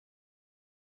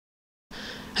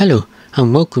Hello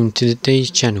and welcome to today's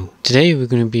channel. Today we're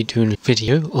going to be doing a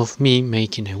video of me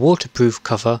making a waterproof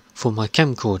cover for my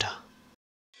camcorder.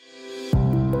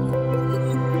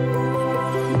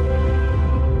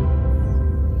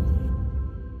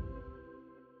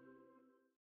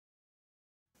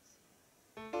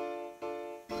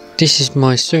 This is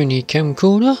my Sony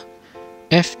camcorder,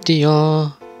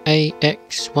 FDR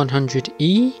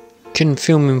AX100E, can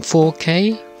film in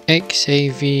 4K,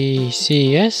 XAVCS,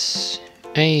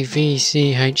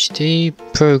 AVC HD,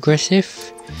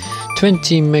 progressive,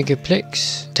 20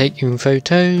 megapix, taking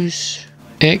photos,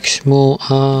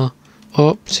 XMOR,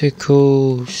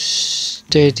 optical,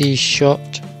 steady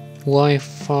shot,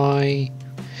 Wi-Fi,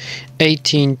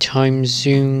 18 times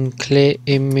zoom, clear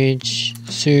image,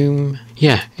 zoom.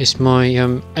 Yeah, it's my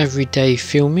everyday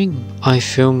filming. I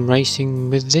film racing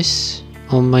with this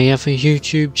on my other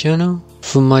YouTube channel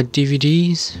for my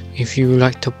DVDs. If you would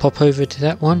like to pop over to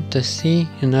that one to see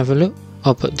and have a look,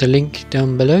 I'll put the link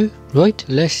down below. Right,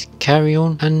 let's carry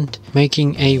on and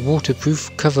making a waterproof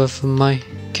cover for my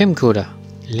camcorder.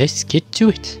 Let's get to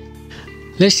it.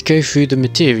 Let's go through the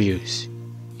materials.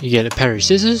 You get a pair of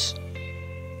scissors.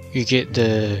 You get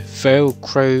the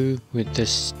Velcro with the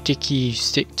sticky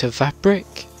stick to fabric,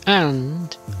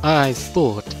 and I've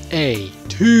bought a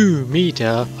 2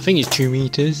 meter, I think it's 2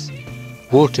 meters,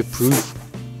 waterproof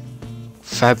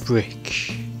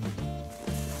fabric,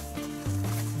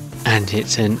 and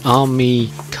it's an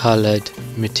army coloured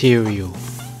material.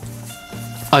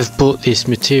 I've bought this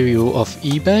material off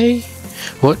eBay.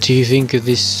 What do you think of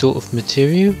this sort of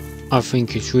material? I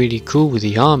think it's really cool with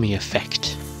the army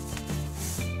effect.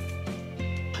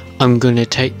 I'm going to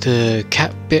take the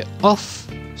cap bit off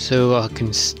so I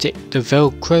can stick the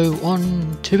Velcro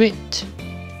onto it.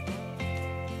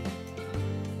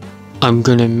 I'm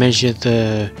going to measure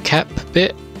the cap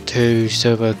bit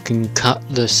so I can cut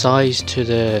the size to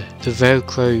the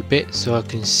Velcro bit so I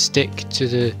can stick to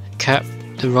the cap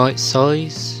the right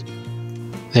size.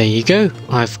 There you go,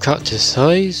 I've cut the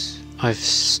size, I've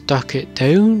stuck it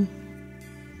down.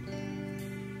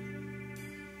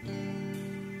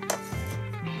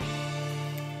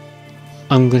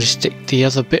 I'm going to stick the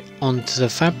other bit onto the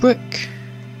fabric.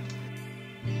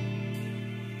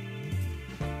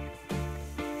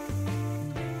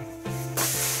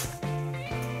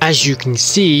 As you can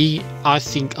see, I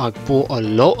think I bought a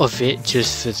lot of it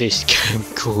just for this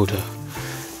camcorder.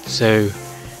 So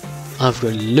I've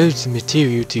got loads of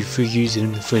material to use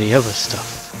for the other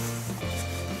stuff.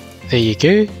 There you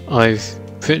go, I've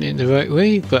put it the right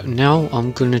way, but now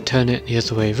I'm going to turn it the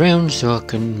other way around so I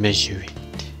can measure it.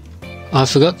 I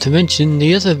forgot to mention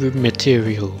the other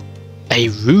material, a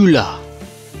ruler.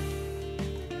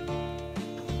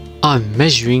 I'm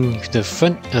measuring the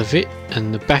front of it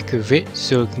and the back of it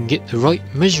so I can get the right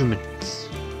measurements.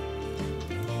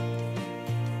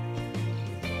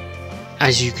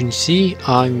 As you can see,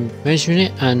 I'm measuring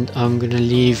it and I'm going to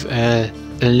leave a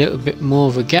little bit more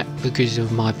of a gap because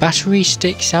of my battery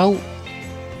sticks out.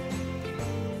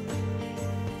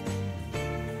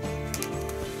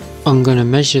 I'm going to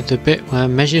measure the bit where I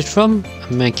measured from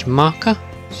and make a marker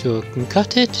so I can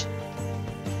cut it.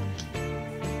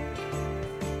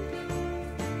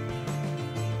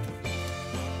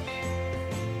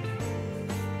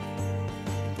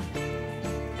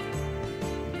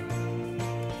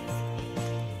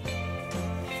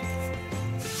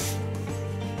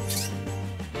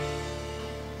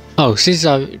 Oh, since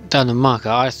I've done a marker,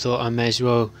 I thought I may as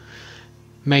well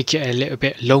make it a little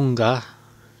bit longer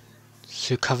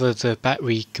to cover the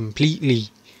battery completely.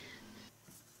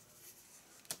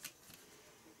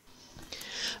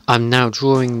 I'm now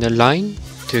drawing the line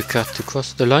to cut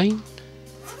across the line.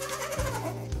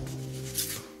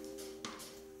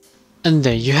 And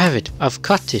there you have it, I've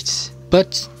cut it.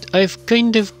 But I've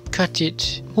kind of cut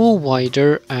it more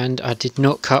wider and I did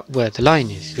not cut where the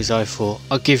line is because I thought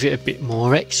I'll give it a bit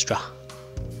more extra.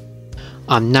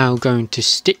 I'm now going to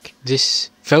stick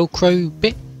this Velcro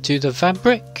bit to the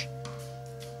fabric.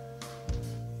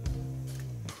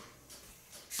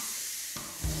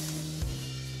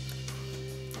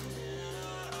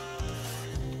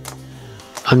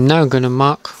 I'm now going to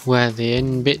mark where the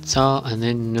end bits are and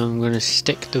then I'm going to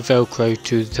stick the Velcro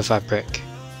to the fabric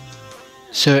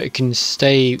so it can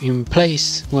stay in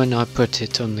place when I put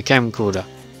it on the camcorder.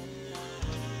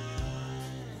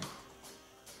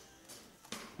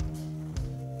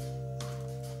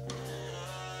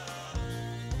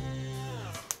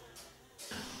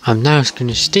 I'm now going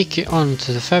to stick it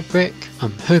onto the fabric.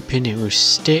 I'm hoping it will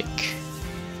stick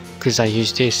because I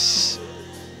used this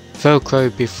Velcro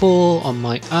before on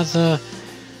my other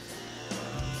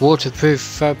waterproof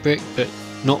fabric, but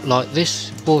not like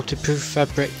this waterproof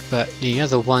fabric, but the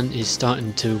other one is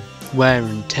starting to wear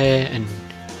and tear and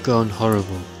gone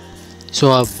horrible.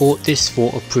 So I bought this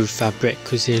waterproof fabric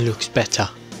because it looks better.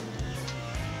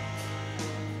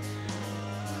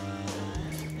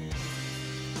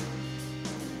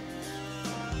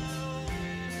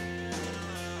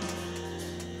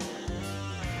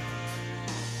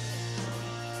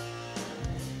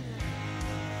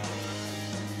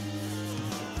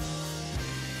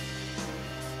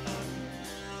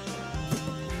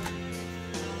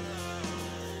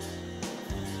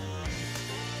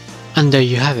 And there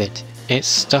you have it. It's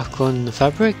stuck on the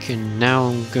fabric, and now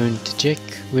I'm going to check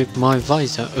with my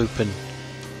visor open.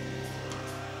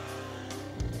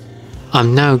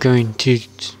 I'm now going to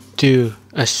do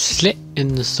a slit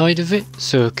in the side of it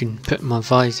so I can put my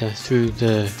visor through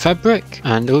the fabric,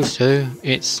 and also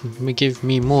it's give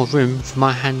me more room for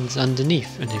my hands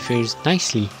underneath and it feels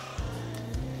nicely.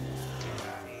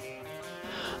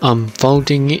 I'm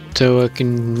folding it so I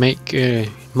can make a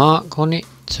mark on it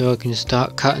so I can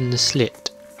start cutting the slit.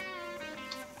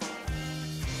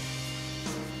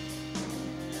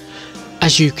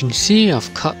 As you can see,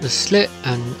 I've cut the slit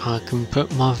and I can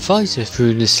put my visor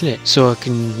through the slit so I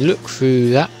can look through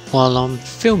that while I'm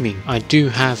filming. I do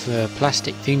have a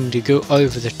plastic thing to go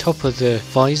over the top of the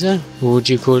visor, or would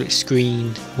you call it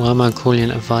screen? Why am I calling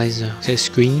it a visor? Is it a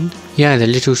screen? Yeah, the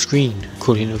little screen,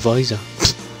 calling it a visor.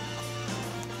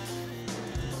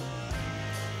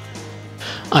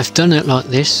 I've done it like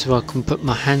this so I can put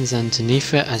my hands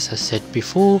underneath it, as I said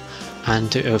before,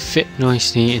 and it will fit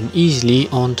nicely and easily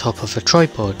on top of a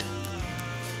tripod.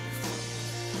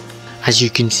 As you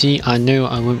can see, I know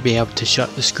I won't be able to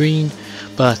shut the screen,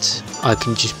 but I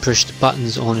can just push the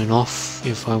buttons on and off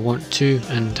if I want to,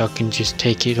 and I can just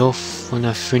take it off when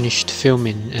I've finished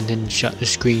filming and then shut the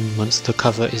screen once the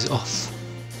cover is off.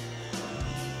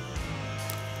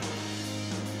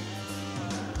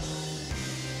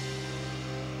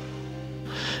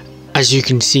 As you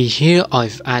can see here,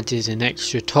 I've added an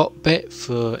extra top bit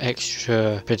for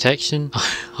extra protection.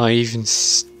 I even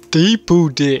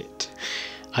stapled it.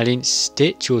 I didn't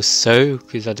stitch or sew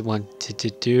because I wanted to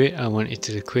do it. I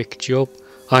wanted a quick job.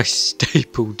 I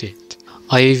stapled it.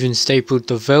 I even stapled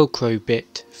the Velcro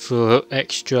bit for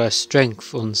extra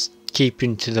strength on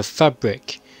keeping to the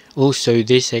fabric. Also,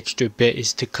 this extra bit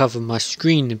is to cover my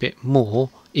screen a bit more,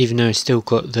 even though I still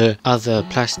got the other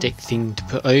plastic thing to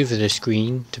put over the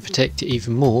screen to protect it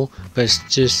even more, but it's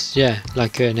just, yeah,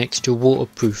 like an extra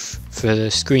waterproof for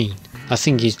the screen. I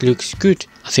think it looks good.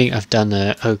 I think I've done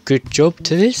a good job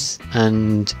to this,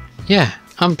 and yeah,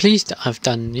 I'm pleased that I've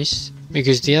done this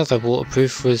because the other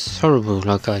waterproof was horrible,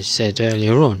 like I said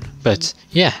earlier on, but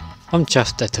yeah, I'm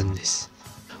chuffed I've done this.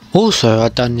 Also,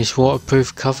 I've done this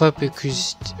waterproof cover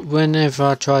because whenever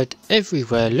I tried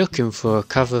everywhere looking for a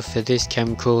cover for this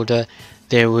camcorder,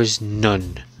 there was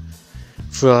none.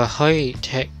 For a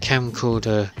high-tech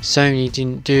camcorder, Sony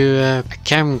didn't do a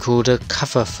camcorder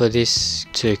cover for this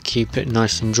to keep it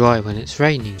nice and dry when it's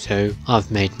raining, so I've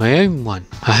made my own one.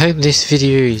 I hope this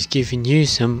video is giving you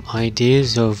some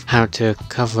ideas of how to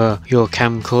cover your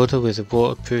camcorder with a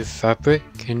waterproof fabric,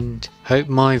 and hope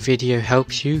my video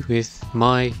helps you with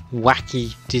my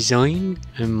wacky design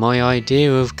and my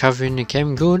idea of covering a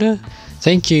camcorder.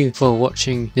 Thank you for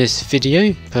watching this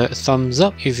video. Put a thumbs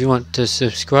up if you want to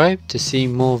subscribe to see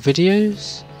more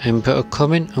videos, and put a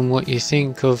comment on what you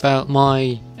think about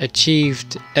my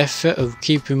achieved effort of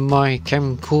keeping my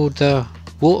camcorder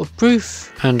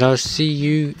waterproof, and I'll see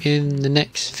you in the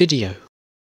next video.